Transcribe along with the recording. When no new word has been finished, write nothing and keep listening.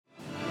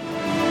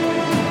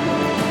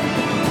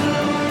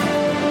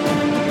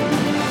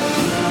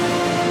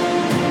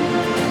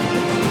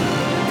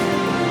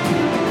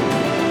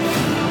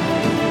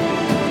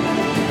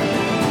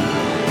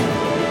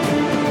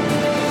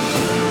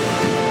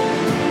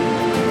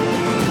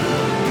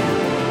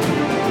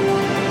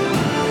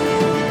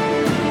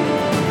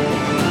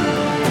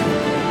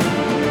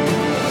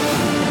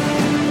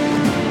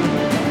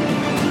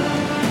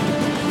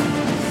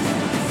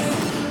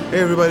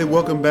Hey everybody,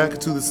 welcome back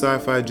to the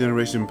Sci-Fi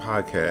Generation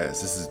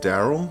podcast. This is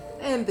Daryl.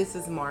 And this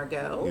is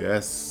Margot.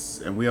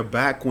 Yes, and we are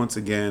back once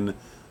again.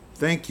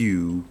 Thank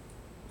you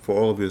for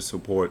all of your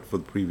support for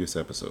the previous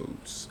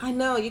episodes. I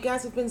know, you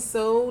guys have been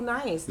so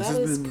nice. This that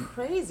has is been-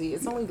 crazy.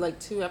 It's only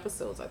like 2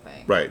 episodes, I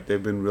think. Right,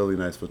 they've been really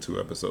nice for 2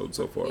 episodes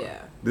so far.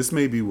 Yeah. This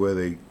may be where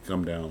they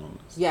come down on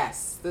us.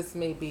 Yes, this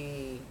may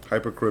be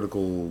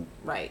Hypercritical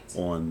right.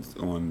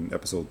 on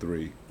episode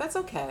 3. That's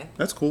okay.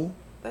 That's cool.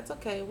 That's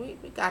okay. We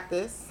got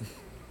this.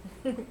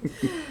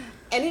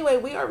 Anyway,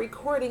 we are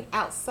recording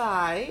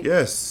outside.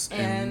 Yes,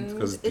 And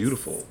because it's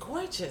beautiful. It's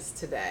gorgeous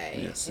today.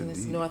 Yes, in this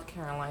indeed. North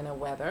Carolina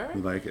weather.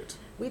 We like it.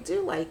 We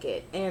do like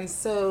it. And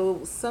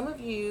so some of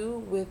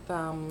you with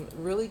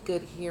really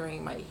good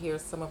hearing might hear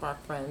some of our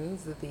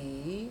friends,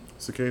 the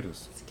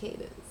Cicadas.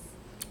 cicadas.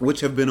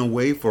 Which have been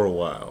away for a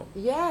while.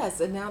 Yes,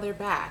 and now they're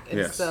back. And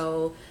Yes.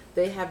 so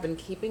they have been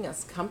keeping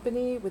us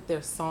company with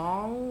their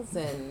songs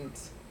and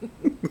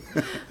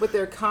with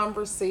their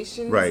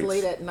conversations Right.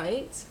 late at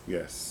night,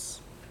 Yes.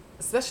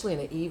 especially in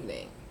the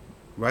evening.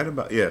 Right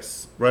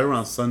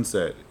around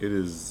sunset, it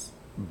is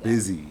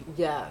busy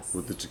Yes.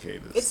 with the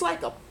cicadas. It's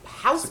like a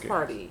house Cicadas.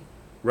 party.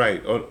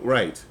 Right,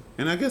 right.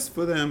 And I guess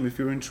for them, if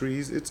you're in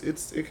trees,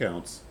 it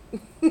counts.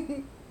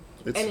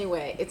 It's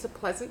Anyway, it's a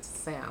pleasant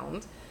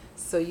sound,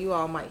 so you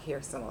all might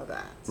hear some of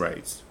that.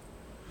 right.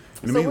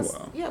 In So the what's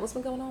meanwhile, what's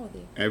been going on with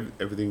you?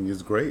 everything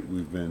is great.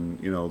 We've been,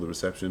 the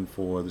reception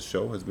for the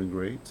show has been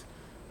great.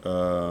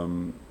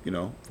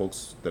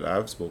 Folks that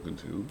I've spoken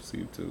to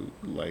seem to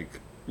like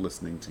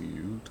listening to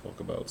you talk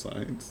about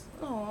science.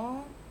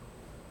 Aw,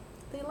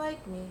 they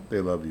like me.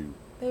 They love you,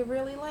 They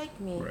really like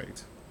me.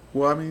 right?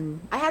 Well, I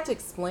mean, I had to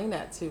explain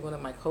that to one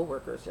of my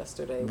coworkers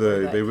yesterday. where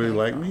that they really came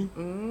like from. me.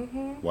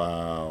 Mm-hmm.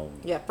 Wow.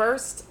 Yeah,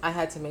 first I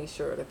had to make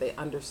sure that they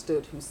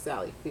understood who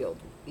Sally Field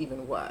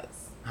even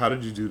was. How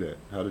did you do that?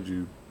 How do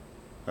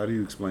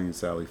you explain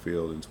Sally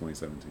Field in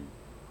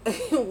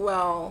 2017?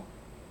 Well,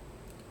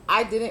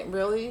 I didn't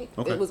really.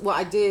 Okay.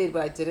 I did,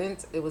 but I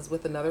didn't. It was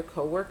with another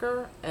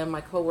coworker, and my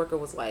coworker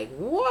was like,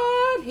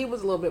 "What?" He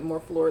was a little bit more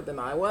floored than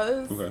I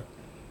was. Okay.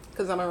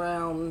 Because I'm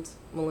around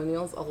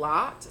millennials a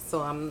lot,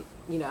 so I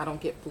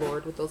don't get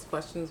floored with those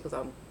questions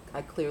because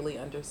I clearly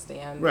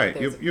understand. Right.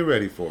 there's- You're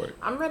ready for it.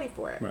 I'm ready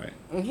for it. Right.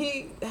 And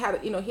he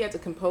had to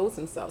compose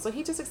himself. So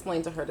he just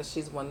explained to her that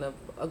she's one of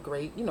a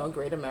great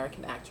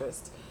American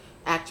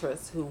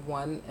actress who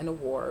won an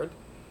award,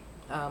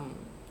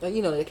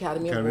 the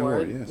Academy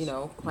Award,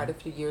 yes. quite a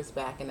few years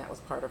back, and that was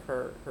part of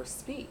her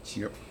speech.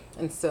 Yep.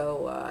 And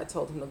so I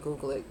told him to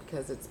Google it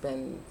because it's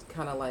been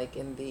kind of like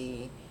in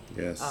the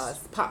Yes.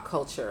 pop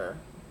culture.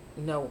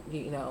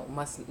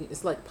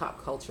 It's like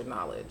pop culture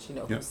knowledge.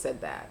 Who Yep.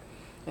 said that?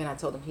 And I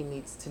told him he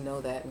needs to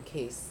know that in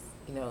case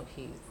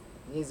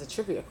he's a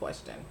trivia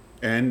question.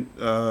 And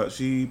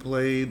she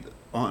played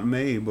Aunt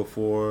May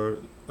before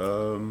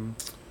Marisa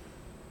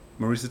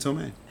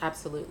Tomei.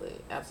 Absolutely.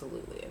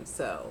 And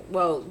so,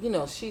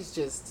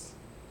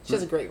 she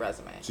has a great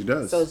resume. She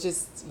does. So it's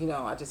just,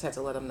 I just had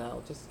to let him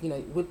know. Just,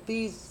 with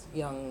these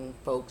young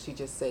folks, you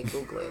just say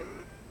Google it,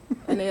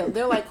 and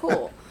they're like,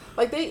 cool.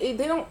 Like they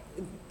don't.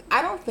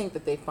 I don't think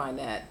that they find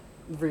that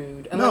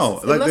rude.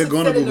 Unless they're it's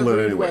gonna said in a Google it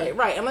rude anyway. way.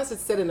 Right? Unless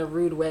it's said in a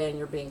rude way and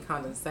you're being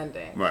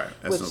condescending. Right.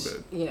 That's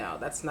which, no good.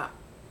 That's not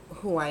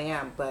who I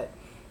am. But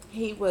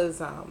he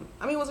was.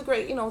 It was a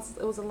great. It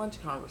was a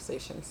lunch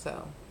conversation.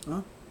 So.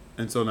 Huh?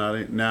 And so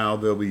now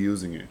they'll be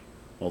using it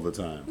all the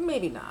time.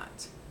 Maybe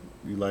not.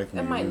 You like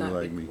me? It might you not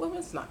like be. me? Well,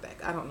 it's not that.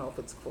 I don't know if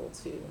it's cool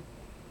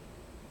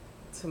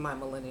to my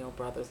millennial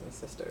brothers and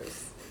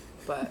sisters,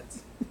 but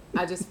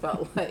I just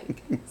felt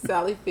like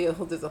Sally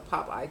Field is a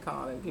pop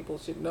icon and people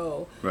should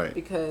know. Right.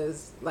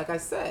 Because, like I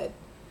said,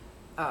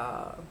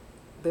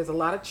 there's a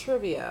lot of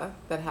trivia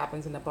that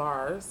happens in the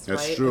bars,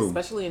 That's right? true.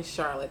 Especially in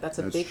Charlotte. That's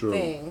a big true.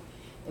 thing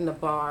in the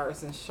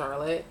bars in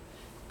Charlotte.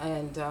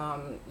 And,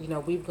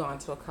 we've gone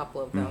to a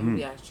couple of them. Mm-hmm.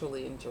 We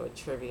actually enjoyed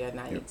trivia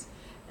night. Yep.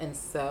 And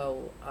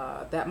so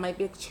that might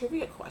be a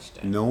trivia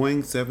question.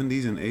 Knowing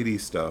 70s and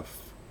 80s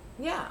stuff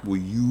Yeah. will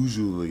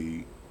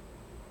usually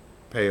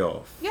pay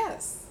off.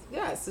 Yes.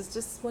 It's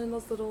just one of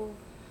those little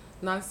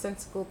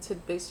nonsensical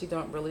tidbits you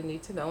don't really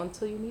need to know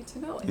until you need to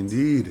know it.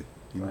 Indeed.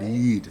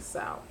 Right?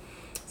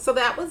 So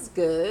that was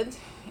good.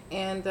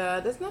 And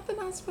there's nothing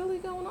else really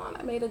going on.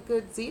 I made a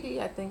good ziti,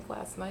 I think,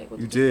 last night. What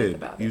did you think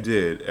about it? You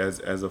did.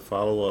 As a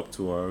follow-up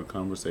to our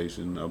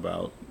conversation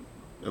about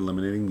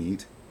eliminating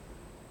meat,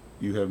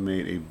 you have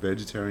made a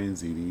vegetarian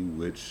ziti,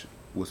 which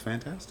was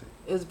fantastic.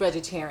 It was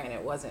vegetarian.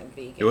 It wasn't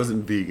vegan. It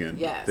wasn't vegan.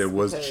 Yes. There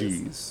was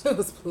cheese. There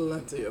was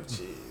plenty of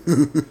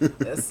cheese.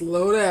 Let's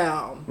slow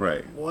down.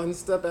 Right. One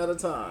step at a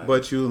time.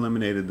 But you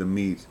eliminated the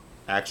meat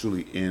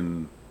actually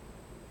in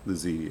the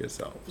ziti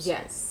itself. So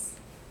yes.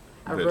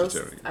 I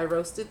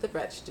roasted the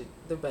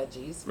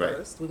veggies Right.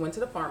 first. We went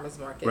to the farmer's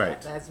market,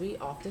 Right. as we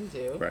often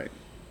do. Right.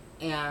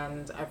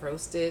 And I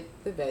roasted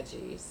the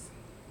veggies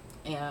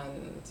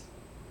and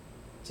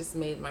just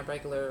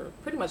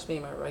pretty much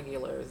made my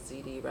regular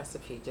ziti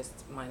recipe, just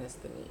minus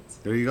the meat.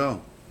 There you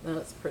go. No,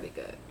 it's pretty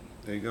good.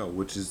 There you go.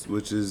 Which is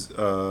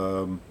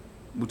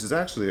which is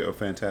actually a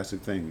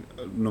fantastic thing.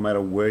 No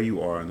matter where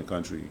you are in the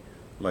country,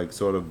 like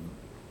sort of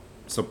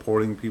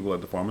supporting people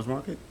at the farmers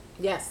market.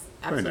 Yes,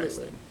 Very absolutely. nice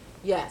thing.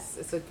 Yes,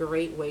 it's a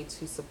great way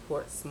to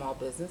support small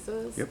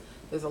businesses. Yep.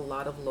 There's a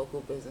lot of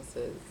local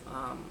businesses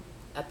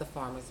at the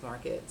farmers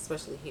market,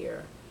 especially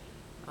here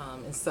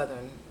in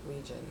southern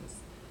regions.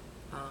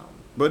 Um,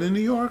 But in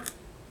New York,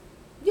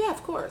 yeah,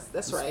 of course,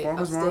 that's this right.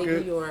 farmers Upstate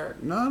market, New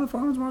York, not a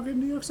farmers market in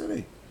New York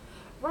City.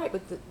 right?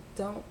 But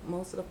don't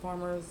most of the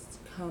farmers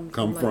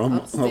Come like, from,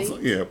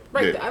 upstate? yeah,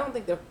 Right. yeah. I don't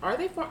think they're. Are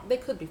they? They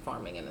could be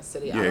farming in the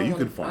city. Yeah, I don't you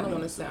wanna, could farm I don't in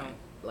want the to city. sound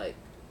like.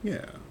 Yeah,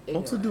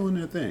 folks are Ignorant. doing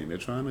their thing. They're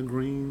trying to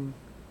green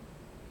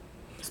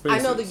spaces.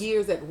 I know the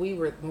years that we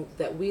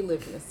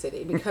lived in the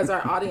city because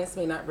our audience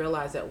may not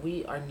realize that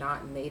we are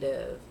not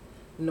native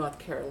North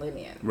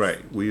Carolinians. Right,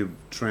 we have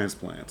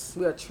transplants.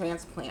 We are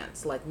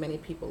transplants, like many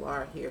people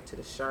are here to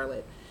the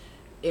Charlotte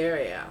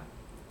area.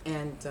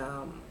 And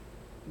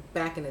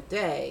back in the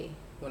day,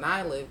 when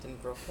I lived in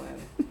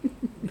Brooklyn,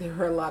 there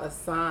were a lot of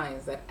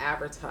signs that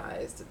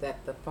advertised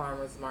that the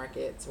farmers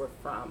markets were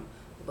from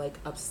like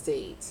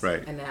upstate.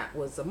 Right. And that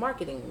was a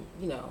marketing,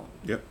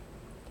 Yep.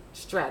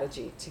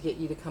 strategy to get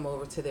you to come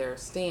over to their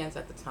stands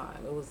at the time.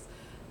 It was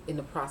in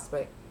the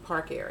Prospect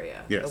Park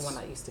area, Yes. the one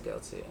I used to go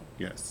to.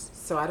 Yes.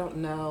 So I don't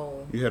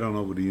know. You head on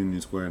over to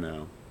Union Square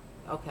now,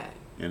 Okay.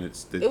 and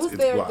it's It was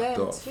there blocked then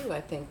off. too,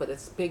 I think, but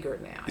it's bigger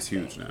now. It's I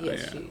think. huge now, Yeah,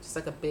 it's yeah. huge. It's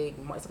like a it's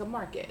like a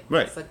market.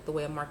 Right. It's like the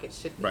way a market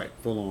should be. Right,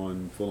 full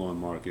on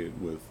market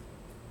with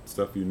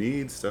stuff you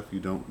need, stuff you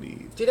don't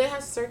need. Do they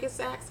have circus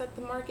acts at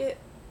the market?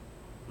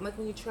 Like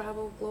when you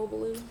travel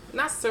globally?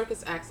 Not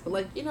circus acts, but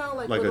like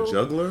like Like little, a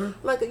juggler.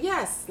 Like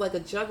like a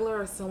juggler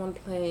or someone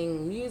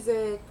playing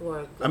music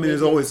or. I mean,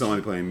 there's maybe always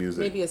somebody playing music.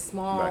 Maybe a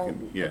small,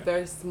 yeah. a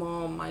very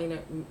small, minor,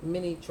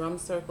 mini drum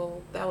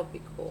circle. That would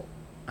be cool.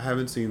 I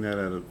haven't seen that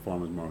at a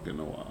farmer's market in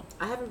a while.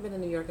 I haven't been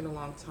in New York in a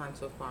long time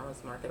to a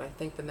farmer's market. I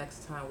think the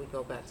next time we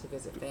go back to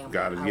visit family,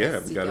 Got it. I Yeah,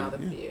 will we seek got out a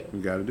to. few. We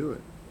got to do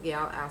it,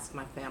 Yeah, I'll ask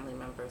my family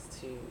members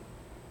to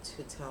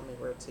tell me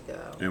where to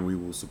go. and we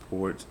will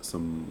support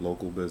some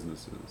local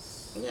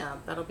businesses. Yeah,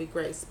 that'll be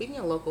great. Speaking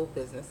of local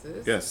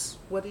businesses, Yes,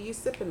 what are you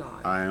sipping on?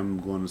 I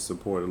am going to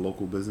support a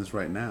local business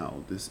right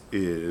now. This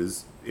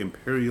is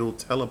Imperial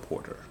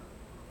Teleporter.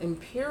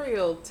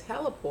 Imperial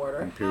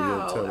Teleporter. Imperial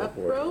How Teleporter.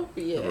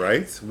 appropriate.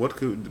 Right? What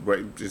could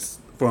just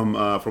from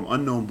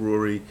Unknown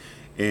Brewery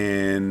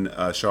in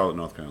Charlotte,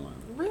 North Carolina.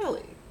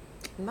 Really?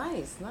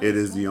 Nice. It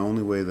is the nice.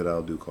 only way that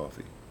I'll do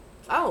coffee.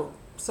 Oh,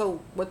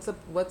 so what's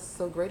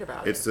so great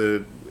about It's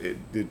it?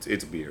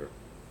 it's beer.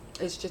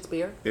 It's just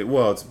beer?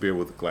 It's beer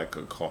with like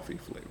a coffee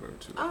flavor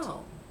to it.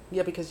 Oh.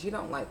 Yeah, because you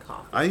don't like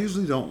coffee. I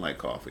usually don't like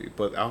coffee,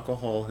 but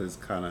alcohol has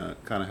kind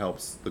of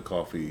helps the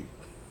coffee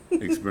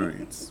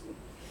experience.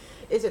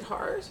 Is it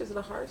harsh? Is it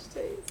a harsh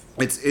taste?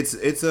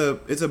 It's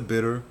a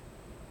bitter.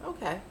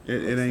 Okay.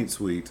 It ain't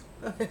sweet.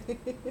 All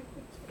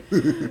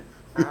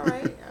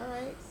right.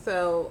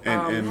 So,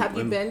 And- have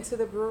you and- been to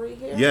the brewery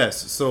here?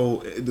 Yes. So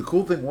the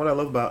cool thing, what I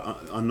love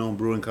about Unknown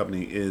Brewing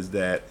Company is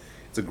that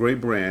it's a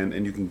great brand,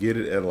 and you can get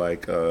it at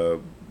like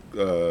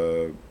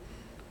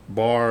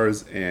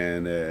bars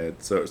and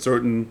at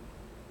certain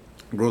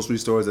grocery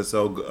stores that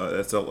sell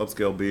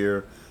upscale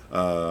beer.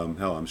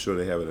 Hell, I'm sure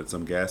they have it at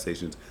some gas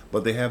stations,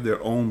 but they have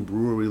their own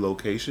brewery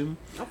location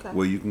Okay.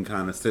 where you can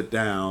kind of sit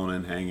down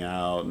and hang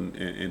out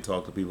and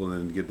talk to people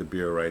and get the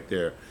beer right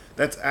there.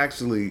 That's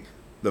actually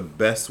the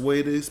best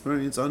way to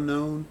experience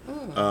Unknown.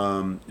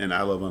 And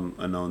I love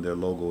Unknown. Their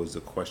logo is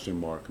a question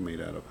mark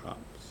made out of hops,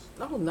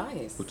 Oh,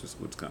 nice. which is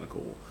kind of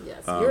cool.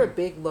 Yes, you're a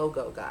big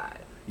logo guy.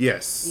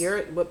 Yes.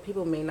 What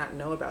people may not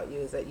know about you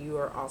is that you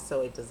are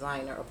also a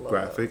designer of logos.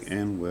 Graphic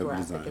and web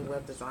Graphic designer. and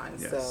web design.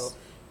 Yes. So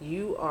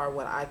you are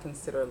what I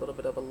consider a little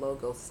bit of a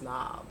logo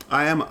snob.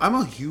 I'm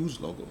a huge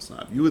logo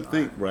snob. You would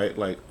think, right?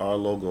 Like our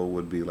logo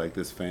would be like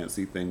this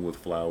fancy thing with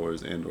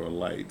flowers and or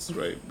lights,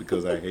 right?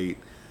 Because I hate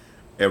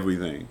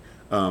everything.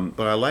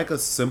 But I like a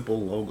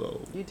simple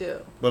logo, You do.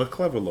 but a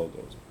clever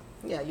logo.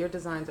 Yeah, your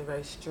designs are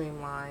very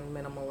streamlined,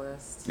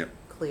 minimalist, Yep.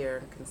 clear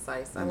and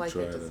concise. I We like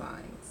your try to-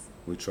 designs.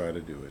 We try to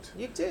do it.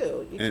 You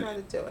do. You And- try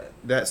to do it.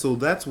 That's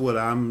what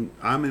I'm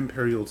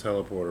Imperial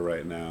Teleporter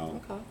right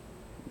now. Okay.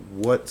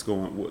 What's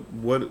going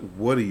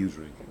what are you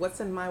drinking?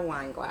 What's in my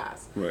wine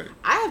glass? Right.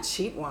 I have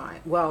cheap wine.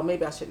 Well,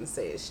 maybe I shouldn't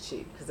say it's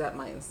cheap because that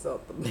might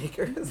insult the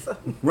makers.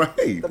 Right.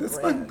 The That's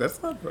brand.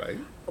 not right.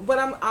 But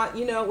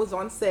it was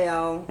on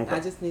sale. Okay. I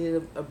just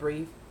needed a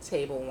brief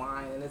table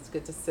wine, and it's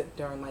good to sip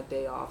during my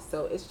day off.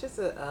 So it's just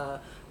a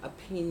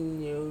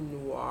Pinot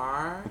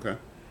Noir Okay.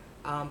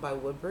 by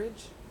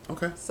Woodbridge.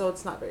 Okay. So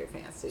it's not very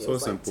fancy. So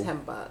it's like simple.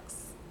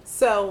 $10.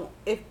 So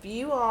if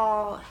you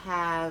all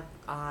have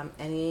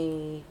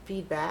any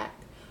feedback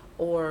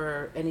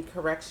or any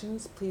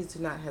corrections, please do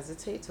not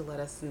hesitate to let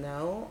us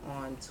know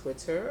on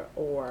Twitter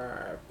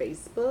or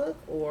Facebook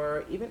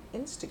or even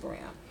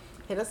Instagram.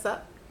 Hit us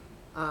up.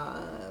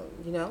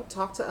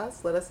 Talk to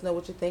us. Let us know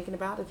what you're thinking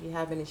about. If you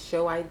have any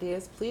show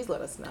ideas, please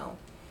let us know.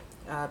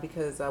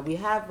 Because we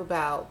have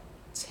about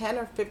 10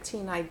 or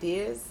 15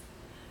 ideas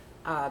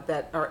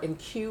that are in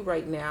queue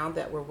right now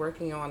that we're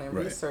working on and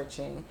Right.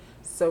 researching.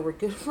 So we're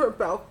good for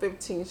about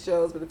 15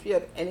 shows. But if you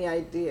have any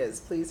ideas,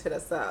 please hit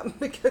us up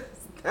because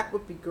that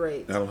would be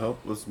great. That'll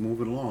help us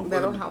move it along.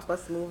 That'll help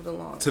us move it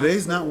along.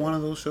 Today's not Absolutely. one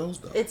of those shows,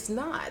 though. It's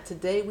not.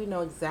 Today we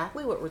know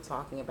exactly what we're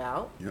talking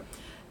about. Yep.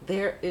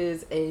 There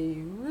is a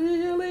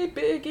really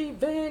big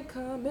event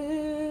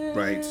coming.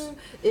 Right.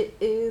 It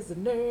is a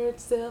nerd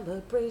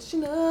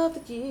celebration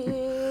of the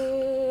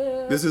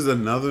year. This is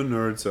another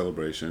nerd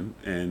celebration,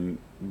 and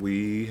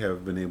we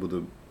have been able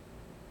to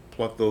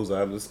pluck those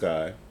out of the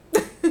sky,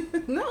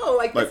 No,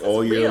 like this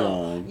all is year real.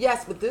 long.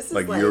 Yes, but this is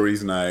like like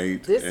Yuri's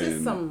Night. this and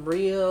is some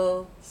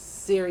real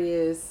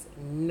serious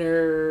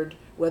nerd.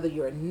 Whether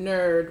you're a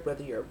nerd,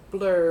 whether you're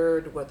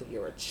blurred, whether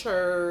you're a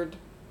churd.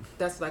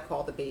 That's what I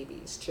call the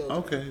babies, children.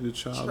 Okay, the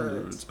child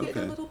Churds. nerds. Yeah,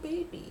 they're Okay. little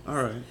babies.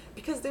 All right.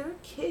 Because there are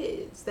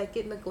kids that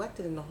get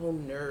neglected in the whole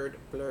nerd,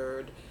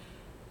 blurred,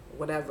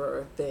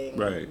 whatever thing.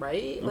 Right.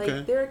 Right? Okay.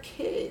 Like, there are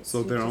kids.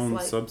 So who their just, own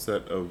like,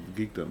 subset of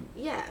geekdom.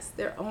 Yes,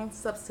 their own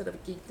subset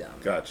of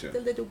geekdom. Gotcha. The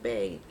little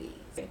babies.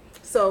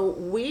 So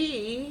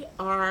we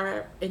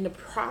are in the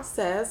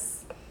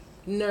process,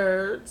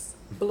 nerds,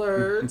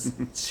 blurs,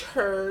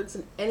 churds,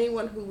 and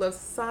anyone who loves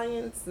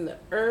science and the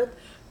earth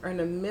are in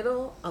the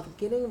middle of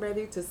getting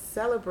ready to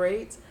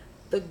celebrate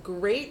the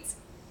great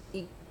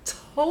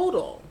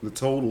total The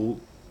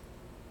total.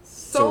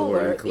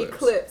 solar eclipse.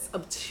 eclipse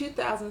of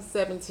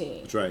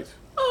 2017. That's right.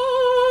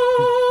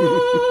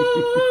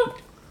 Oh!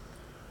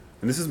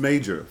 And this is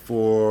major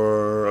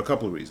for a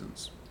couple of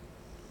reasons.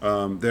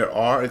 There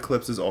are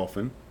eclipses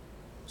often,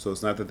 so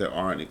it's not that there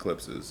aren't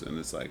eclipses and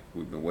it's like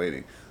we've been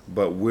waiting.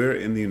 But we're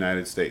in the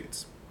United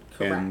States.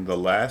 Correct. And the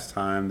last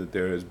time that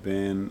there has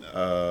been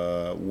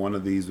one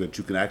of these that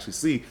you can actually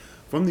see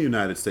from the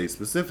United States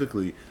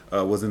specifically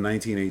was in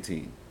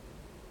 1918.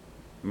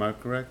 Am I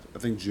correct? I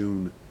think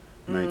June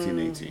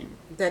 1918.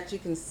 That you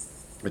can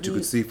That you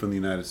could see from the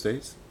United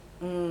States.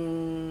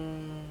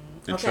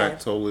 And track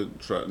total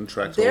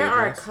There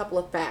are a eclipse. couple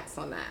of facts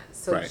on that.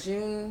 So Right.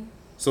 June,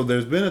 So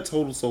there's been a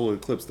total solar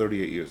eclipse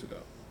 38 years ago.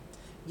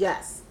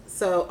 yes.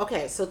 So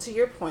so to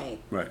your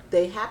point, Right.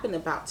 they happen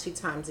about 2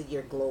 times a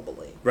year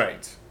globally.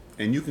 Right.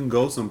 And you can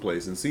go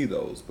someplace and see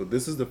those, but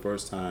this is the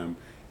first time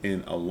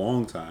in a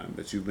long time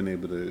that you've been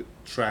able to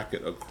track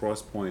it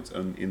across points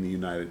in the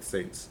United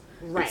States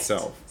Right.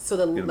 itself. So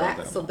the in about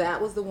that so month.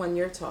 that was the one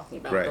you're talking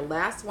about. Right. The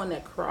last one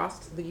that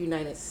crossed the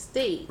United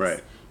States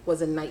Right.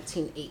 was in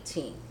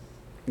 1918.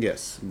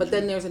 Yes. But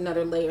then there's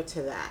another layer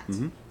to that.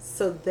 Mm-hmm.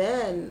 So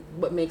then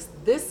what makes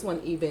this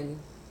one even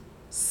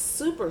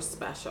super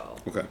special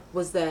Okay.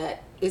 is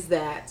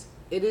that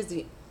it is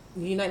the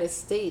United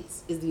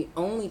States is the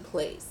only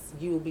place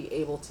you will be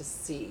able to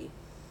see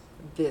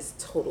this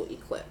total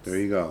eclipse. There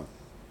you go.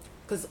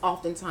 Because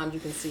oftentimes you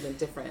can see it in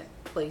different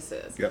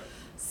places. Yep.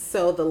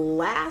 So the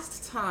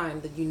last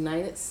time the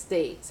United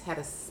States had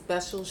a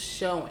special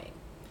showing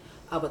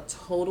of a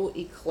total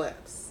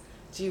eclipse,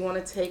 do you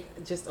want to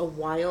take just a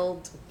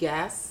wild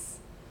guess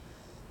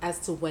as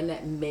to when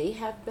that may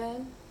have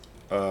been?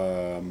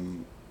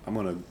 I'm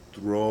gonna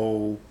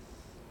throw.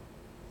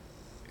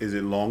 Is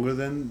it longer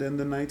than the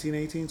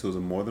 1918? So is it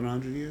more than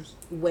 100 years?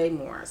 Way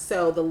more.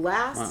 So the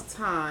last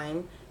Wow.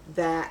 time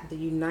that the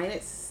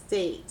United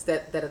States,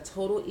 that a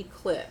total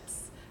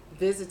eclipse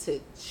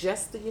visited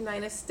just the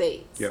United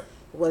States Yep.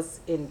 was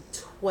in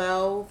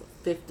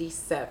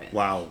 1257.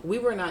 Wow. We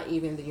were not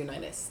even the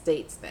United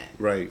States then.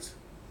 Right.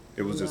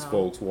 It was just No.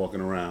 folks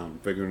walking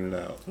around figuring it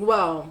out.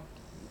 Well,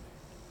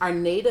 our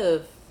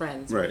native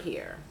friends were Right.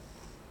 here.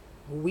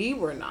 We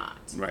were not.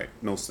 Right.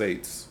 No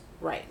states.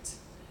 Right.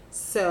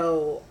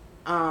 So,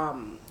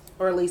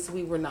 or at least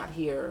we were not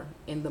here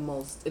in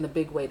a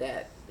big way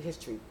that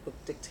history would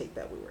dictate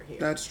that we were here.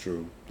 That's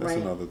true. That's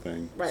Right. another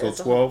thing. Right, So that's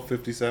a whole-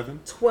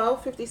 1257.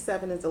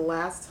 1257 is the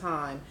last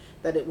time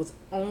that it was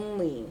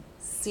only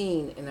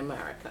seen in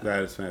America.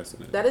 That is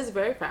fascinating. That is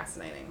very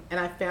fascinating. And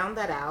I found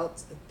that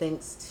out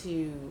thanks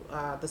to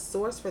the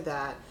source for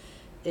that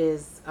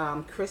is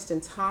Kristen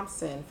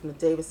Thompson from the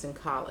Davidson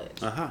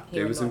College. Aha.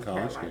 here in Davidson North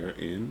College Carolina.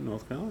 here in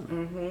North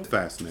Carolina.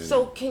 Fascinating.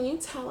 So, can you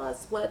tell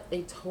us what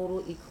a total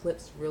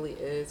eclipse really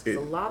is?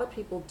 Because It- a lot of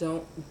people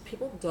don't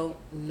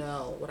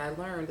know. What I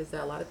learned is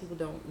that a lot of people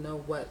don't know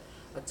what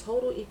a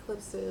total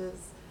eclipse is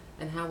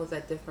and how is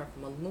that different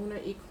from a lunar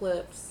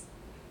eclipse.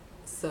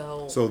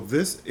 So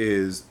this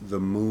is the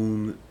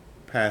moon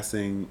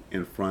passing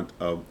in front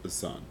of the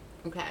sun.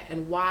 okay,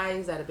 and why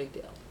is that a big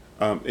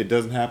deal? It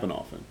doesn't happen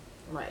often,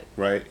 Right.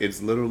 right?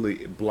 It's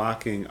literally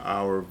blocking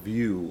our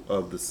view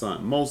of the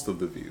sun, most of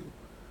the view,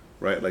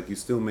 right? Like you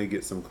still may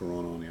get some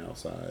corona on the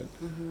outside,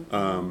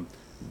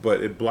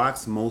 but it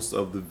blocks most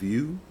of the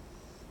view,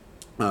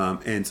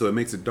 and so it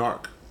makes it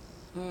dark,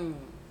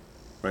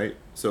 right?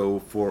 So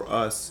for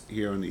us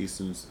here on the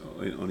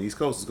on the East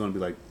Coast, it's going to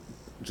be like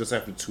just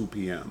after 2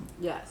 p.m.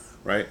 Yes.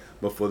 right?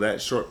 But for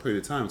that short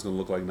period of time, it's going to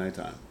look like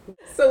nighttime.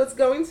 So it's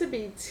going to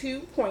be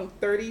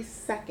 2.30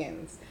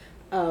 seconds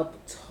of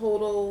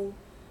total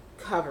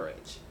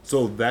coverage.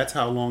 So that's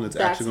how long it's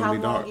That's actually how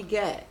going to be long dark. you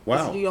get.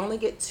 Wow. So you only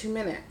get 2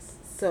 minutes.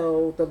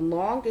 So the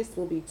longest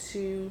will be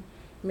 2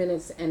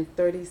 minutes and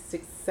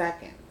 36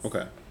 seconds.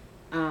 Okay.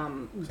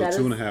 So So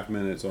 2.5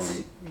 minutes on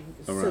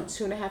So around.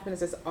 2.5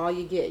 minutes is all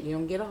you get. You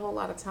don't get a whole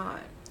lot of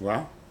time.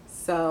 Wow.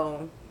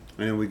 So,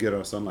 And then we get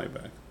our sunlight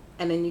back.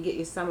 and then you get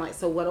your sunlight.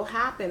 So what'll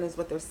happen is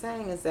what they're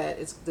saying is that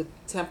the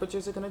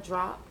temperatures are going to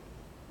drop.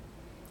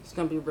 It's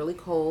going to be really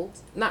cold.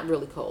 Not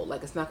really cold.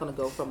 Like it's not going to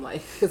go from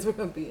like because we're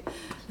going to be.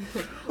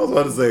 I was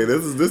about to say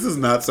this is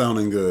not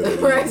sounding good.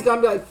 Right, it's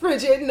gonna be like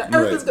frigid, and the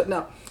earth is Right. good.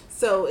 No,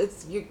 so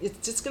it's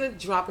just gonna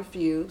drop a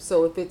few.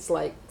 So if it's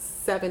like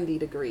 70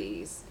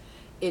 degrees,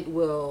 it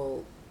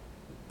will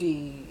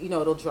be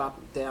it'll drop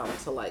down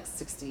to like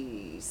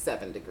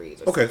 67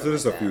 degrees. Or Okay, so something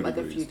just like a few that, like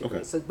degrees. a few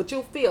degrees. Okay. So, but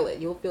you'll feel it.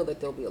 You'll feel that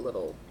there'll be a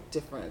little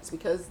difference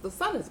because the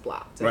sun is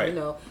blocked. And,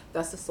 Right.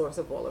 that's the source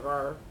of all of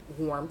our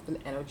warmth and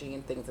energy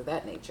and things of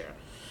that nature.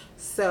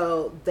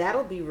 So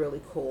that'll be really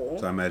cool.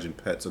 So I imagine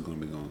pets are going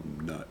to be going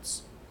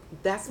nuts.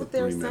 That's what for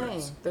they're 3 saying.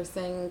 minutes. They're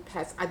saying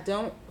pets. I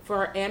don't for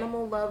our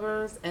animal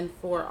lovers and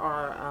for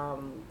our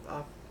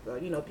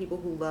people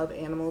who love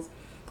animals.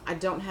 I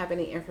don't have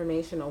any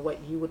information on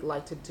what you would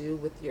like to do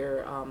with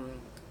your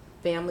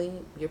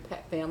your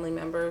pet family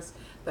members.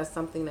 That's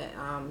something that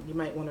you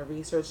might want to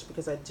research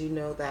because I do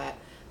know that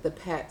the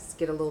pets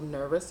get a little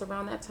nervous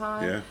around that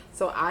time. Yeah.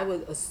 So I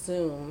would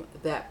assume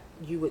that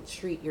you would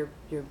treat your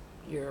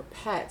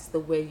pets the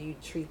way you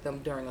treat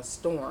them during a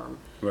storm.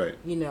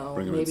 Right. Bring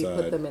 'em Maybe inside.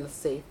 put them in a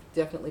safe,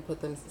 definitely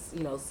put them,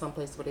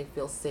 someplace where they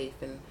feel safe.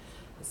 And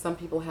some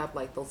people have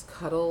like those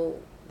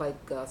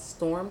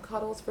storm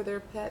cuddles for their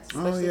pets, Oh,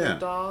 especially yeah. their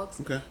dogs.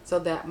 Okay. So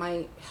that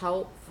might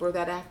help for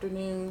that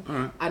afternoon. All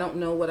right. I don't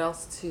know what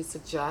else to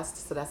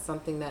suggest. So that's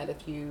something that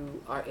if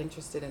you are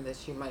interested in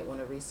this, you might want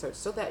to research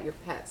so that your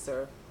pets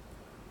are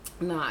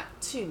not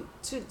too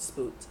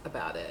spooked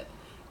about it.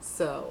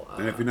 So.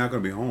 And if you're not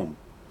going to be home,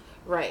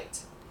 Right.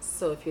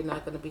 So if you're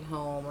not going to be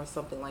home or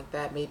something like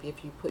that, maybe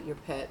if you put your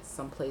pets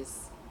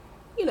someplace,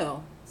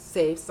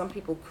 safe. Some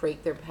people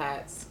crate their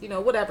pets,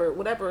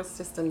 whatever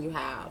system you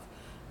have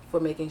for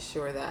making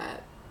sure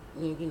that,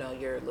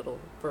 your little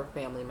fur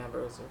family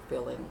members are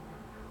feeling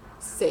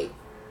safe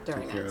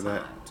during take care that of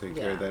time. that. Take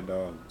care of that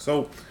dog.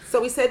 So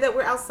So we say that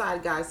we're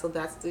outside, guys. So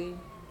that's the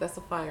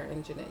fire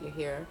engine that you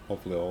hear.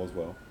 hopefully all is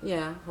well.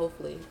 Yeah,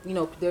 hopefully.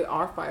 There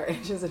are fire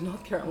engines in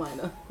North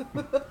Carolina.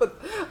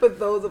 but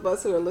those of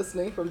us who are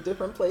listening from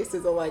different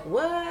places are like,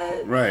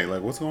 what? Right.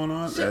 Like what's going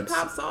on? Shit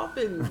pops off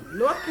in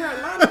North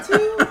Carolina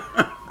too?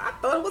 I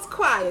thought it was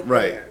quiet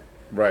Right. there.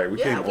 Right. We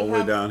Yeah, came we all the way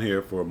have- down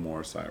here for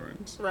more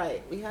sirens.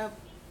 Right. We have...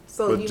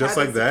 So But you just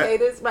have like the that,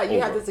 cicadas. Right, you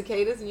have over. the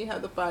cicadas and you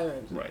have the fire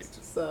engines. Right.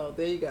 So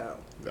there you go.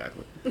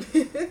 Exactly.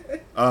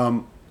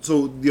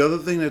 So the other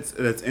thing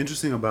that's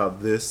interesting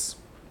about this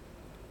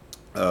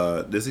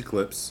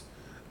eclipse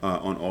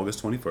on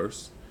August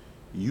 21st,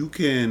 you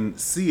can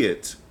see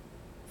it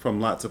from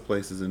lots of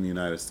places in the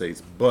United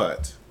States,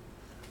 but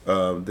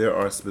there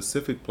are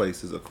specific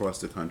places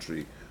across the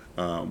country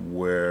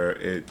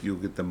where you'll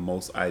get the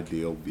most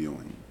ideal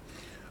viewing.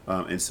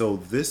 And so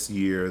this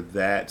year,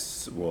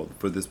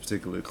 for this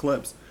particular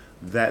eclipse,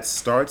 that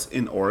starts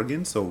in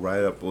Oregon, so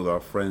right up with our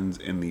friends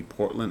in the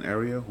Portland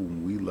area,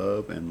 whom we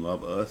love and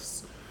love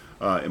us.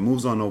 It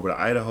moves on over to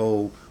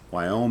Idaho,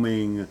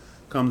 Wyoming,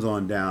 comes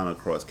on down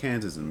across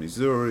Kansas and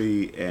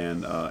Missouri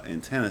and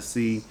in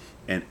Tennessee,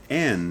 and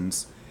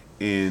ends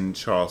in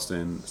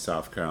Charleston,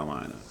 South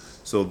Carolina.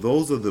 So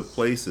those are the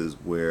places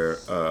where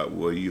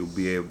you'll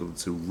be able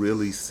to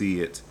really see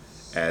it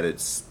at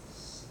its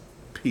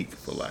peak,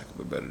 for lack of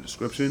a better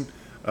description.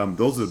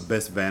 Those are the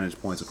best vantage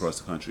points across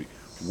the country.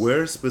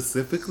 Where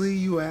specifically,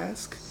 you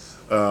ask?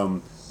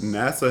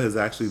 NASA has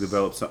actually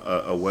developed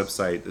a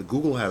website.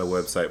 Google had a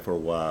website for a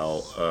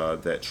while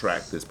that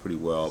tracked this pretty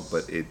well,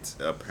 but it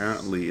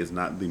apparently is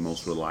not the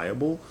most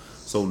reliable.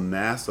 So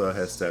NASA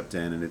has stepped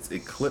in, and it's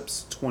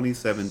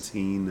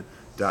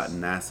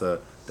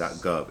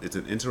eclipse2017.nasa.gov. It's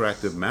an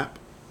interactive map,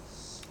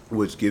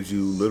 which gives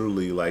you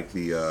literally like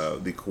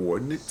the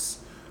coordinates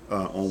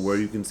on where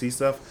you can see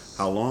stuff,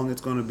 how long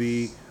it's going to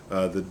be,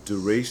 the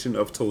duration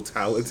of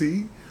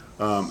totality,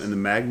 and the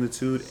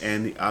magnitude,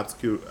 and the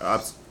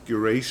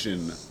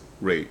obscuration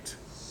rate,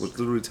 which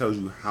literally tells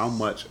you how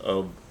much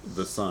of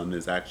the sun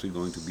is actually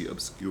going to be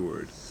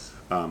obscured.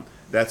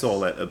 That's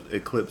all at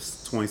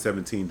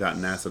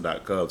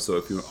eclipse2017.nasa.gov. So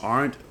if you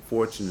aren't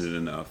fortunate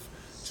enough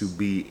to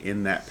be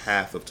in that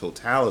path of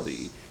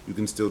totality, you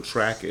can still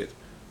track it.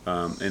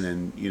 And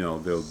then,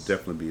 there'll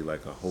definitely be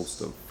like a host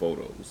of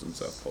photos and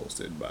stuff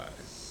posted by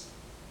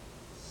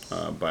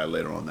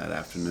later on that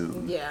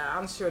afternoon. Yeah,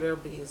 I'm sure there'll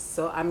be.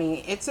 So,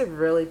 it's a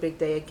really big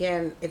day.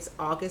 Again, it's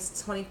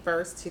August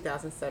 21st,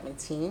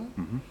 2017.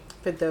 Mm-hmm.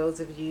 For those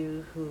of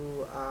you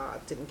who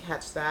didn't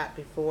catch that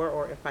before,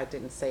 or if I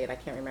didn't say it, I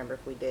can't remember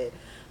if we did.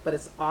 But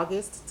it's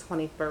August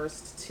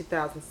 21st,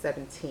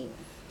 2017.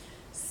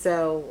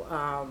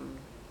 So,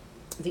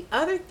 the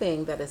other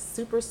thing that is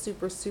super,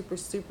 super, super,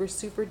 super,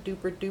 super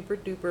duper, duper,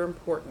 duper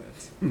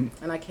important,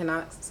 and I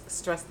cannot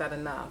stress that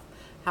enough,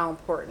 how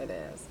important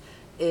it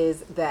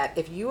is that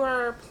if you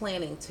are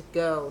planning to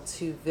go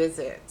to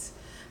visit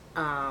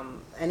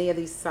any of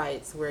these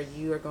sites where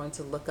you are going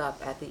to look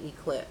up at the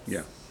eclipse,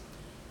 Yeah.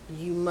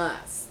 you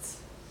must,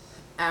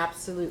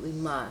 absolutely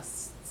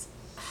must,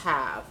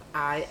 have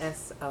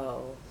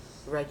ISO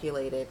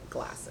regulated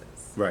glasses,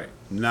 Right.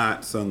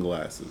 Not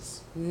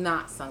sunglasses.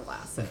 not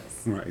sunglasses.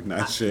 Right.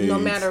 Not shades. No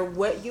matter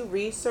what you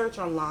research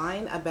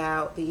online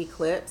about the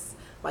eclipse,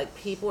 like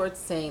people are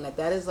saying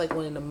that is like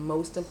one of the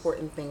most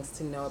important things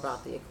to know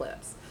about the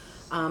eclipse.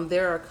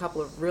 There are a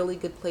couple of really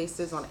good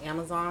places on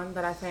Amazon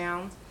that I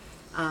found.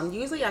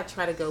 Usually I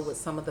try to go with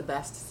some of the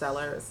best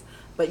sellers,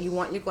 but you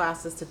want your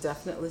glasses to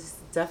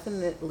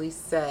definitely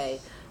say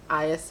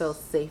ISO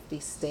safety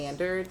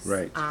standards.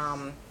 Right.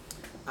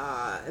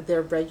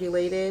 They're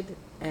regulated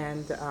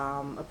and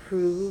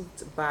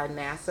approved by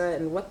NASA,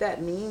 and what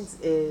that means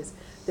is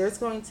there's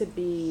going to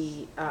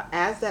be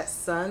as that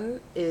sun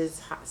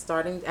is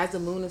starting, as the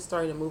moon is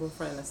starting to move in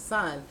front of the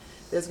sun,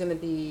 there's going to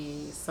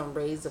be some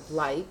rays of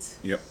light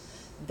Yep.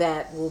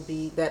 that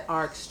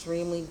are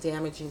extremely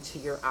damaging to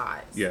your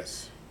eyes.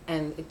 Yes.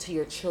 And to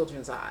your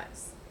children's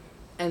eyes.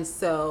 And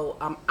so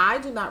I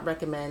do not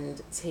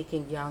recommend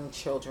taking young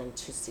children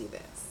to see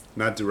this.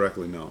 Not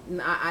directly, no.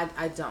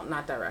 I don't,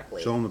 not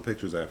directly. Show them the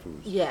pictures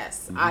afterwards.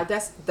 Yes,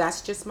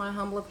 that's just my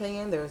humble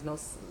opinion. There's no,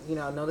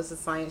 I know this is a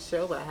science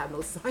show, but I have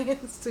no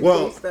science to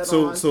base that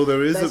on. So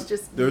there is That's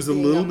just there's a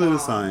being little bit mom.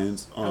 of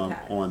science Okay.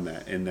 on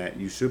that, in that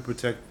you should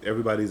protect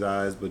everybody's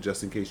eyes, but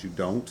just in case you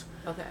don't,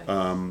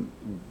 Okay.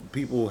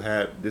 people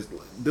have this.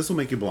 This will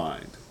make you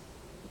blind,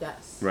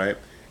 Yes. right?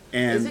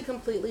 And Is it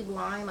completely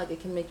blind? Like it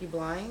can make you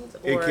blind,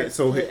 It or can-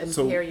 so- it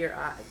so- impair your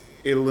eyes?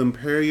 it'll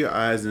impair your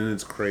eyes, and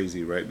it's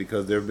crazy, right?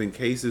 Because there have been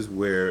cases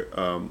where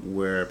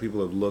people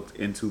have looked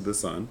into the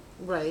sun,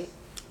 Right.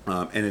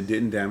 and it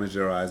didn't damage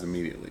their eyes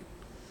immediately.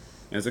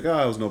 And it's like,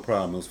 oh, it was no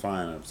problem. It was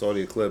fine. I saw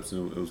the eclipse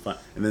and it was fine.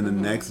 And then the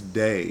next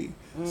day,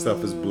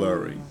 stuff is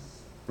blurry,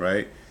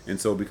 right? And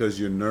so because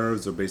your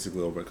nerves are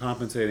basically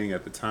overcompensating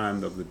at the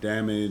time of the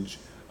damage,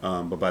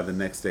 but by the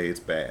next day it's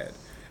bad.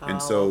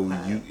 And so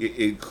okay.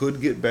 it could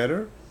get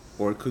better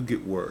or it could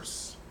get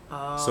worse.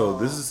 So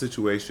this is a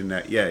situation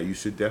that, yeah, you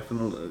should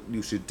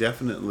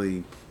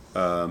definitely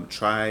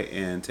try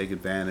and take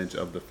advantage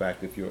of the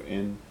fact if you're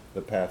in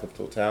the path of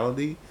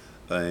totality,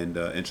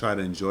 and try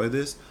to enjoy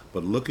this.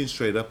 But looking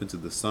straight up into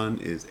the sun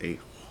is a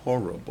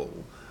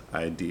horrible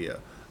idea.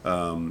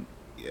 One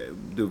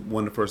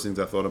of the first things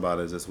I thought about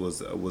is this was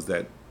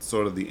that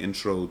sort of the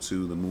intro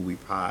to the movie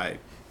Pi.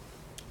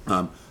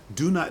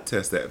 Do not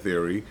test that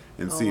theory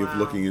and see if wow.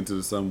 looking into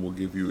the sun will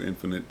give you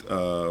infinite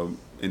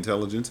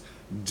intelligence.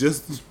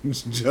 Just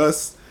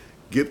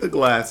get the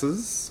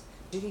glasses.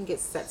 You can get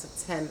sets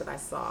of 10 that I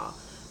saw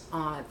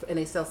on, and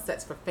they sell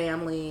sets for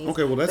families.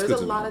 Okay, well, that's There's good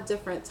a to lot know. of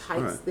different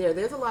types Right. there.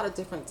 There's a lot of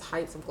different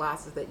types of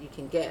glasses that you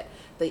can get.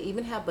 They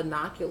even have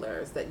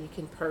binoculars that you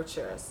can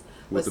purchase.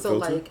 With But the so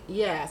filter? like,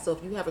 yeah, so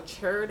if you have a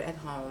child at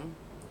home,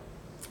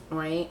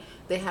 right,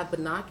 they have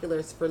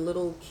binoculars for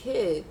little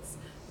kids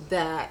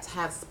that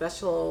have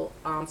special,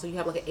 so you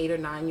have like an 8 or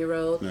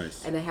 9-year-old,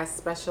 Nice. and it has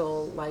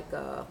special like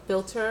a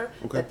filter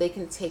Okay. that they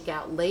can take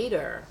out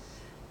later,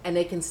 and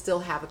they can still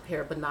have a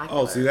pair of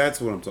binoculars. Oh, see,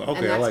 that's what I'm talking. Okay,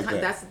 And I that's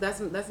like that. That's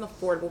an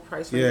affordable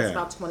price range. Yeah. It's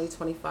about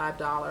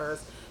 $25.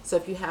 So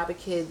if you have a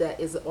kid that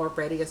is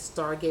already a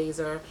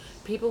stargazer,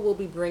 people will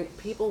be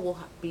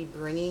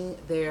bringing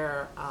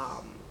their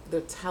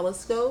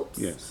telescopes.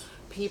 Yes.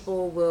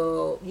 People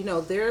will,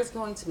 there's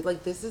going to be,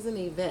 like, this is an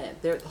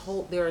event. There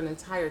are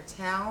entire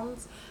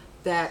towns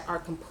that are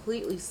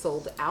completely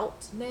sold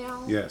out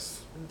now.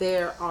 Yes.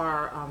 There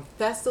are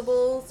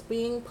festivals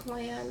being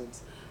planned.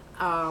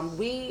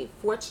 We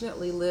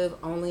fortunately live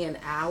only an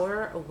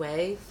hour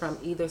away from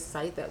either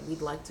site that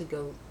we'd like to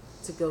go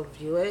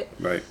view it.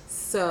 Right.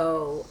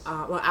 So,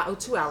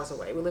 2 hours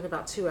away. We live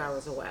about 2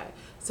 hours away.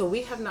 So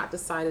we have not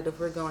decided if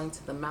we're going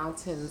to the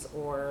mountains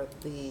or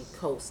the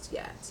coast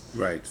yet.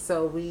 Right.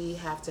 So we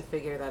have to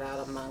figure that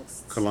out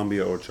amongst.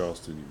 Columbia or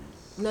Charleston,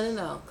 you mean?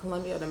 No.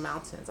 Columbia or the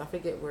mountains. I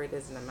forget where it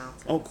is in the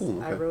mountains. Oh,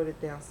 cool. I Okay. wrote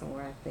it down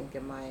somewhere, I think,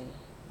 in my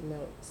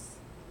notes.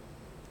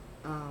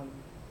 Another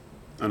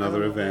I don't know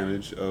where.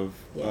 advantage of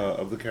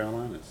the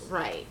Carolinas.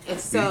 Right. And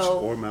Beach so.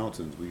 or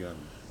mountains, we got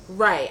them.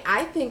 Right.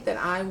 I think that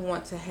I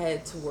want to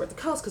head toward the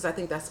coast because I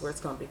think that's where it's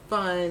going to be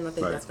fun. I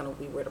think Right. that's going to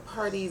be where the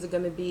parties are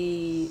going to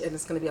be, and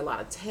it's going to be a lot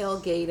of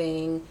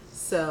tailgating.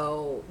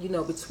 So,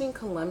 between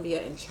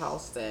Columbia and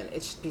Charleston,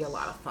 it should be a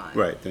lot of fun.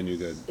 Right, then you're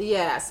good.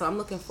 Yeah, so I'm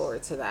looking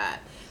forward to that.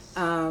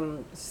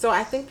 So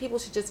I think people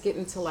should just get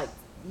into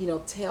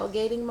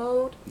tailgating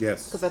mode.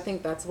 Yes. Because I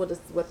think that's what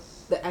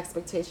the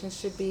expectations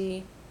should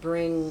be.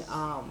 Bring,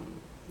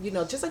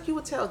 just like you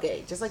would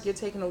tailgate, just like you're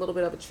taking a little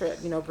bit of a trip.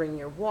 Bring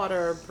your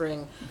water,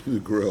 bring The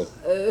grill.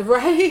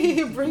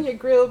 right, bring your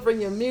grill,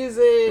 bring your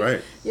music.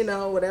 Right.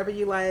 Whatever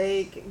you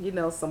like.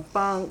 Some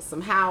funk,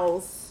 some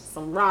house,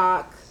 some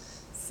rock,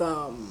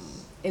 some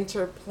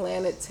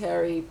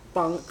interplanetary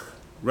funk.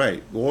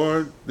 Right.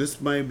 Or this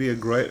might be a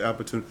great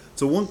opportunity.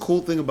 So one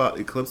cool thing about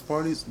eclipse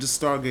parties,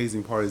 just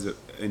stargazing parties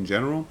in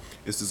general,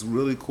 is this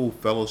really cool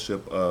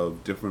fellowship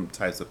of different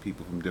types of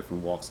people from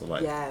different walks of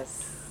life.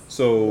 Yes.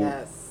 So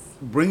Yes.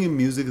 bringing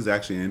music is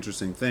actually an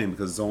interesting thing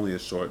because it's only a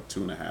short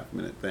 2.5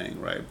 minute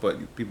thing, right?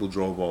 But people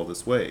drove all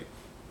this way.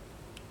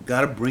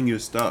 Gotta bring your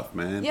stuff,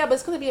 man. Yeah, but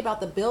it's going to be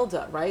about the build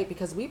up, right?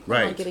 Because we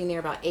plan on Right. getting there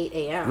about 8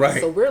 a.m.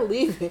 Right. So we're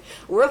leaving.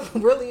 We're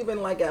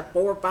leaving like at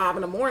 4 or 5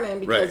 in the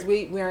morning because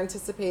Right. we're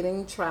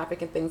anticipating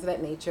traffic and things of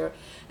that nature.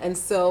 And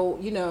so,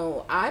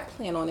 I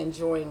plan on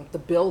enjoying the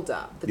build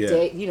up, the Yeah.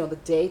 day, the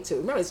day two.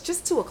 Remember, it's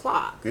just 2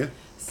 o'clock. Yeah.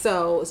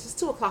 So it's just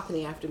 2 o'clock in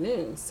the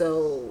afternoon.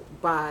 So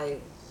by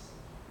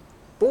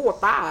 4 or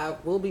 5,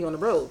 we'll be on the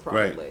road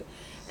probably. Right.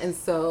 And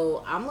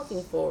so I'm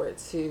looking forward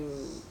to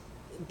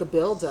the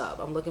build up.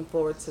 I'm looking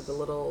forward to the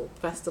little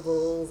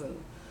festivals, and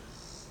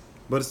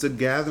But it's the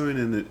gathering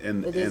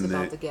it is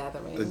about the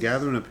gathering. the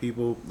gathering of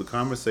people, the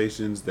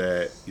conversations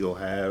that you'll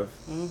have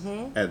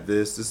at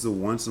this. This is a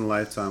once in a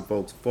lifetime,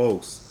 folks.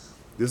 Folks,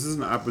 this is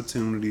an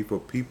opportunity for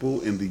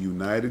people in the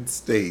United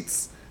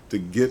States to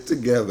get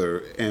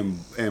together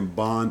and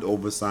bond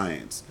over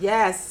science.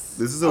 Yes.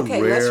 This is a okay,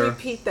 rare let's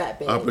repeat that,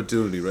 babe.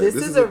 opportunity, right? This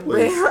is a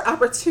place- rare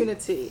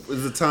opportunity.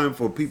 It's a time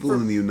for people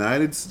in the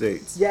United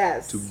States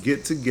Yes. to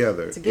get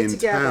together in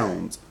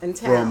towns in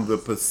from towns. the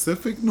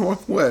Pacific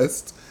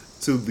Northwest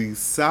to the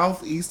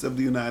southeast of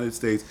the United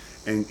States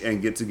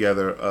and get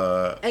together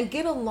And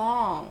get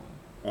along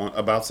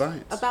about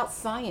science. about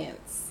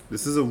science.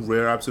 This is a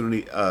rare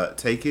opportunity.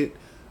 Take it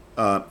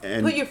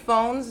and Put your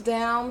phones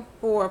down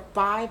for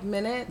 5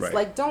 minutes. Right.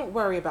 Like, don't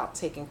worry about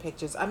taking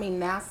pictures. I mean,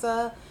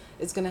 NASA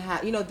is going to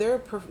have,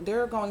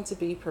 they're going to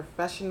be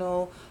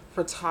professional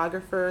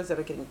photographers that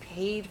are getting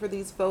paid for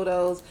these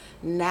photos.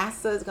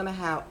 NASA is going to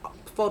have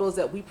photos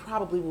that we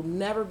probably will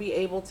never be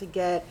able to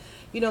get.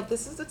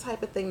 This is the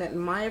type of thing that, in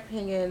my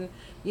opinion,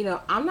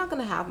 I'm not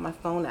going to have my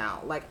phone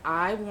out. Like,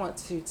 I want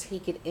to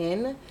take it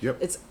in. Yep.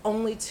 It's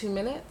only 2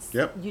 minutes.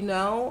 Yep.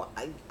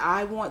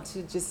 I want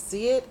to just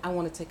see it. I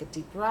want to take a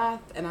deep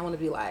breath, and I want to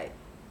be like,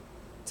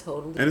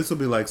 totally. and this will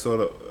be like sort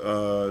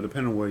of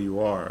depending on where you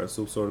are. This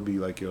will sort of be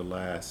like your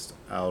last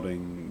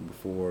outing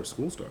before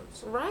school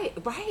starts. Right,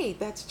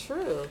 that's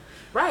true.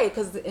 Right,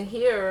 because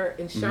here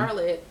Mm-hmm. in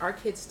Charlotte, our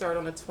kids start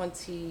on the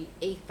 28th,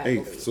 I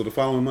believe. 8th, so the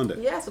following Monday.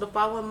 Yeah, so the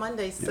following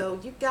Monday. So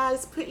you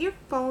guys put your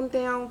phone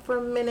down for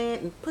a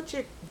minute and put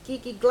your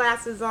geeky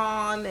glasses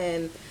on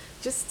and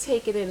just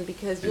take it in,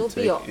 because And you'll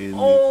be take in an the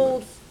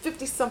old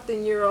eclipse.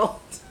 50-something-year-old,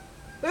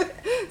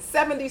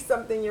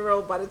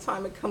 70-something-year-old by the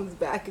time it comes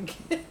back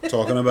again.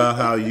 Talking about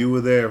how you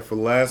were there for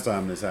the last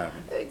time this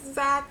happened.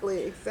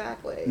 Exactly.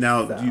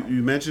 Now So,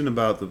 you mentioned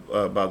about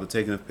the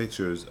taking of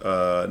pictures.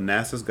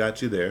 NASA's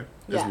got you there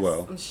yes, as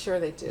well. I'm sure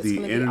they do. It's The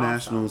gonna be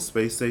International awesome.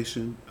 Space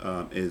Station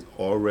is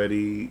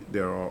already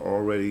there are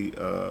already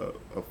a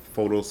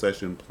photo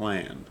session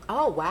planned,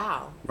 Oh,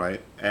 wow. right,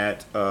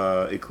 at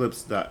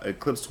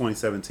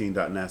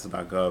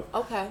eclipse2017.nasa.gov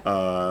Okay.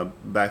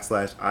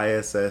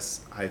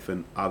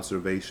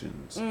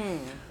 /ISS-observations.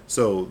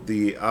 So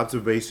the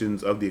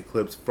observations of the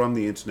eclipse from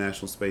the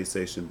International Space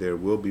Station, there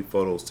will be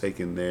photos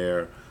taken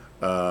there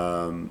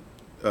from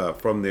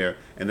there,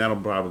 and that'll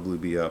probably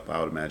be up, I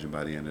would imagine,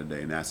 by the end of the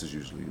day. NASA's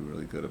usually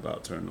really good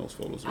about turning those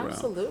photos around.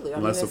 Absolutely. I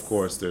mean, Unless, of it's-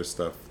 course, there's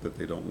stuff that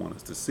they don't want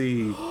us to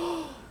see.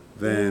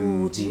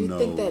 Then Ooh, do who you knows?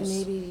 think that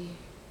maybe?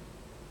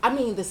 I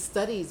mean, the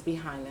studies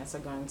behind this are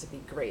going to be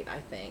great. I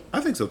think. I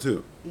think so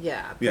too.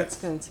 Yeah, Yes. that's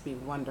going to be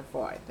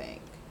wonderful. I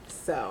think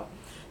so.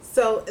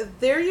 So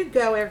there you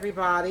go,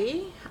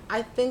 everybody.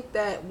 I think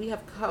that we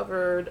have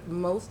covered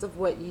most of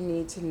what you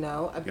need to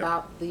know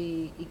about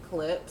the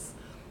eclipse.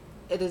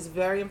 It is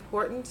very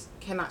important.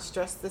 Cannot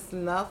stress this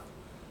enough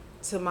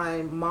to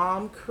my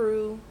mom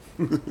crew.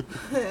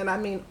 And I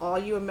mean all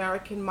you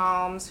American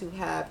moms who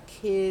have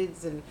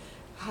kids and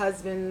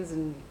husbands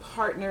and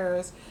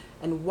partners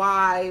and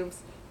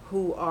wives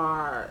who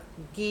are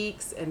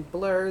geeks and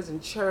blurs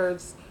and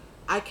cherds.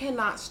 I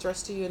cannot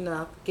stress to you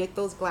enough, get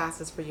those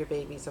glasses for your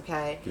babies,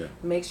 okay? Yeah.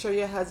 Make sure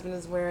your husband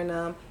is wearing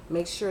them.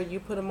 Make sure you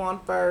put them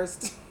on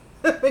first.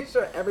 Make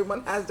sure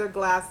everyone has their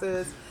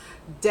glasses.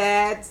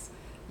 Dads,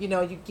 you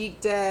geek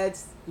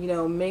dads,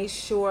 make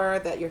sure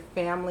that your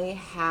family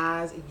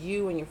has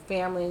you and your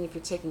family, and if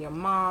you're taking your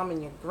mom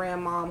and your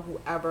grandmom,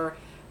 whoever,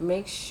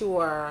 make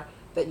sure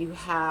that you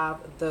have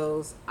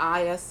those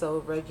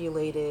ISO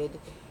regulated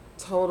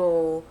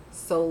total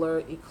solar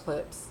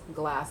eclipse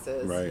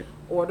glasses. Right.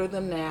 Order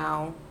them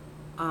now.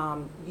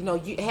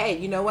 Hey,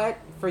 you know what?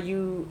 For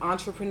you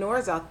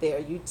entrepreneurs out there,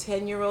 you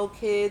 10-year-old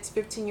kids,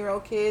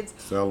 15-year-old kids,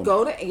 Sell 'em.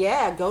 go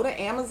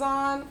to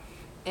Amazon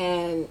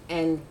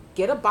and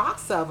get a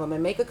box of them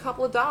and make a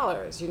couple of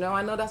dollars.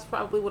 I know that's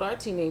probably what our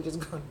teenager's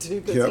going to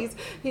do, because Yep.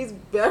 he's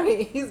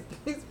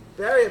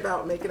very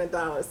about making a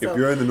dollar. So If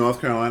you're in the North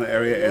Carolina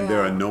area and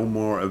there are Yeah. no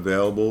more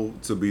available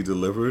to be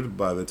delivered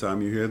by the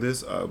time you hear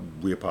this,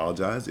 we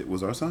apologize. It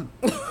was our son.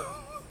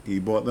 He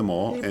bought them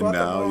all, he and bought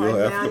them now all, you'll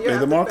and have now to you pay have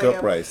the to pay markup him.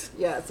 price.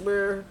 Yes,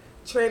 we're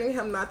training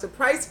him not to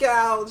price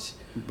gouge.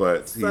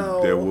 But So-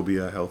 there will be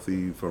a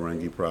healthy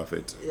Ferengi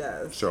profit.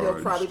 Yes, charge.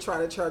 he'll probably try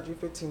to charge you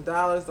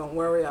 $15. Don't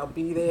worry, I'll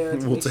be there. To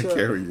We'll make take sure,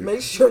 care of you.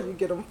 Make sure you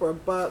get them for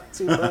 $1,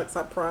 $2.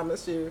 I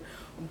promise you.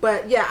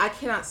 But yeah, I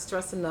cannot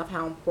stress enough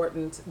how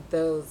important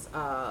those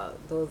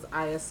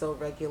ISO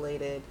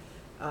regulated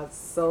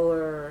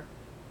solar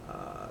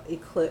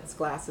eclipse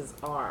glasses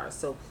are.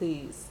 So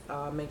please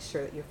make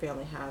sure that your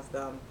family has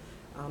them.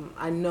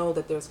 I know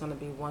that there's going to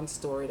be one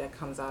story that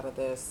comes out of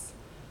this.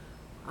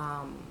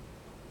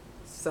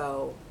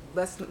 So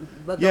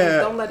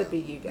don't let it be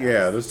you guys.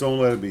 Yeah, just don't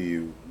let it be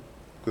you.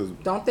 Cause,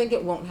 Don't think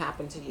it won't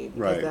happen to you,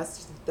 because Right.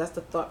 that's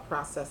the thought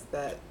process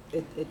that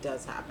it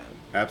does happen.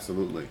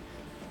 absolutely.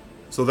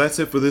 So that's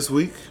it for this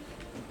week.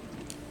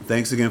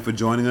 Thanks again for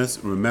joining us.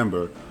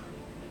 Remember,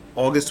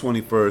 August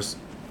 21st,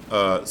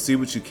 see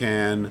what you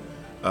can.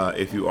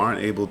 If you aren't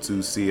able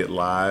to see it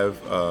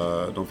live,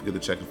 don't forget to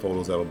check the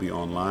photos that will be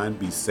online.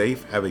 Be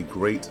safe, have a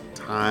great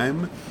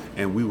time,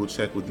 and we will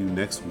check with you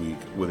next week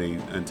with an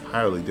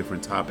entirely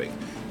different topic.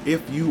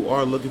 If you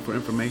are looking for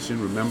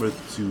information, remember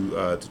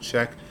to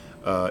check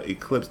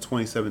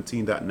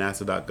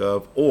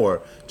eclipse2017.nasa.gov,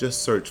 or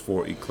just search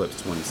for Eclipse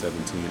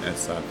 2017 at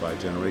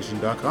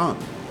sci-figeneration.com.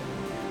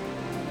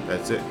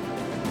 That's it.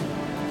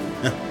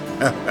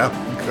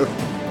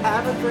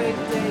 Have a great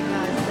day,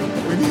 guys. Thank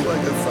you. We need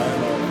like a